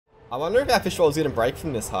I wonder if our fish roll is going to break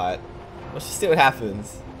from this height. Let's just see what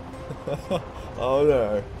happens. Oh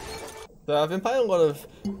no. So I've been playing a lot of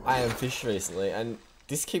I Am Fish recently, and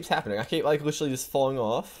this keeps happening. I keep like literally just falling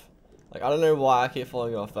off. Like I don't know why I keep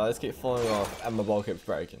falling off, but I just keep falling off and my ball keeps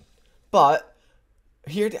breaking. But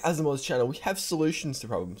here at the Azimod's channel, we have solutions to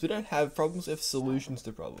problems. We don't have problems, we have solutions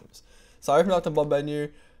to problems. So I open up the mod menu,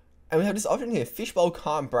 and we have this option here: fishbowl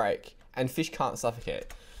can't break and fish can't suffocate.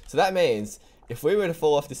 So that means if we were to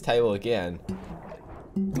fall off this table again,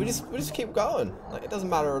 we just keep going. Like it doesn't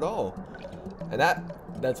matter at all. And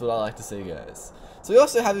that's what I like to see, guys. So we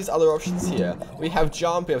also have these other options here. We have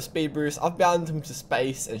jump, we have speed boost. I've bound them to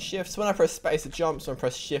space and shift. So when I press space, it jumps. When I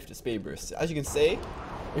press shift, it speed boosts. So as you can see,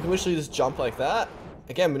 we can literally just jump like that.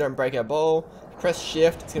 Again, we don't break our ball. Press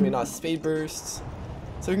shift, it's gonna be a nice speed boost.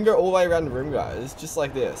 So we can go all the way around the room, guys, just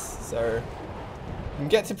like this. So you can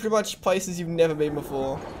get to pretty much places you've never been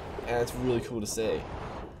before, and it's really cool to see.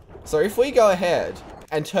 So if we go ahead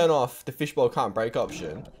and turn off the fishbowl can't break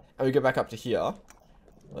option, and we go back up to here,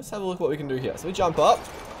 let's have a look what we can do here. So we jump up,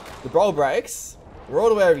 the bowl breaks, we're all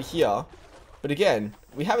the way over here, but again,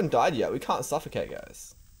 we haven't died yet. We can't suffocate,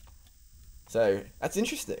 guys. So that's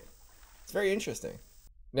interesting. It's very interesting.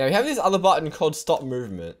 Now we have this other button called stop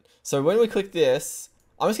movement. So when we click this,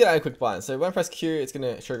 I'm just gonna add a quick button. So when I press Q, it's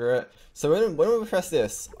gonna trigger it. So when we press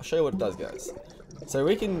this, I'll show you what it does, guys. So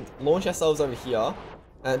we can launch ourselves over here,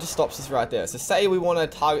 and it just stops us right there. So say we want to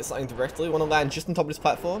target something directly, we want to land just on top of this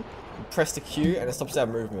platform, press the Q and it stops our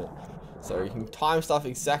movement. So you can time stuff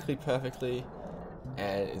exactly perfectly,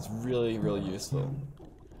 and it's really, really useful.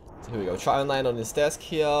 So here we go, try and land on this desk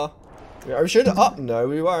here. Are we sure to, oh no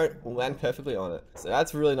we won't, we'll land perfectly on it. So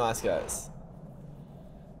that's really nice, guys.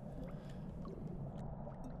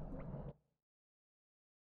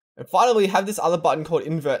 And finally, we have this other button called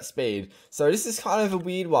invert speed. So this is kind of a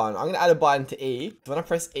weird one. I'm going to add a button to E. When I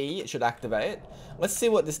press E, it should activate. Let's see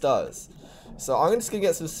what this does. So I'm just going to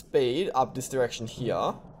get some speed up this direction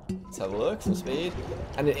here. Let's have a look, some speed.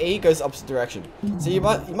 And then E goes opposite direction. So you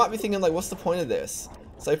might be thinking, like, what's the point of this?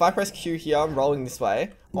 So if I press Q here, I'm rolling this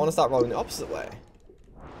way. I want to start rolling the opposite way.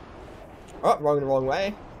 Oh, rolling the wrong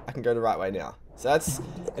way. I can go the right way now. So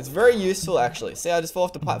it's very useful, actually. See, I just fall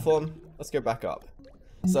off the platform. Let's go back up.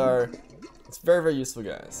 So, it's very, very useful,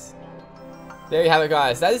 guys. There you have it,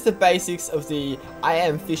 guys. That is the basics of the I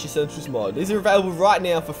Am Fish Essentials mod. These are available right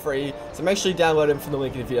now for free, so make sure you download them from the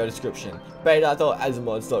link in the video description.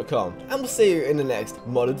 beta.azimods.com. And we'll see you in the next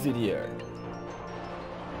modded video.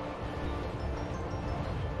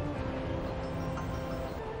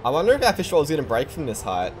 I wonder if our fish roll is going to break from this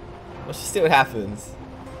height. Let's just see what happens.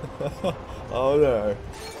 Oh no.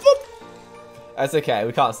 That's okay,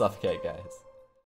 we can't suffocate, guys.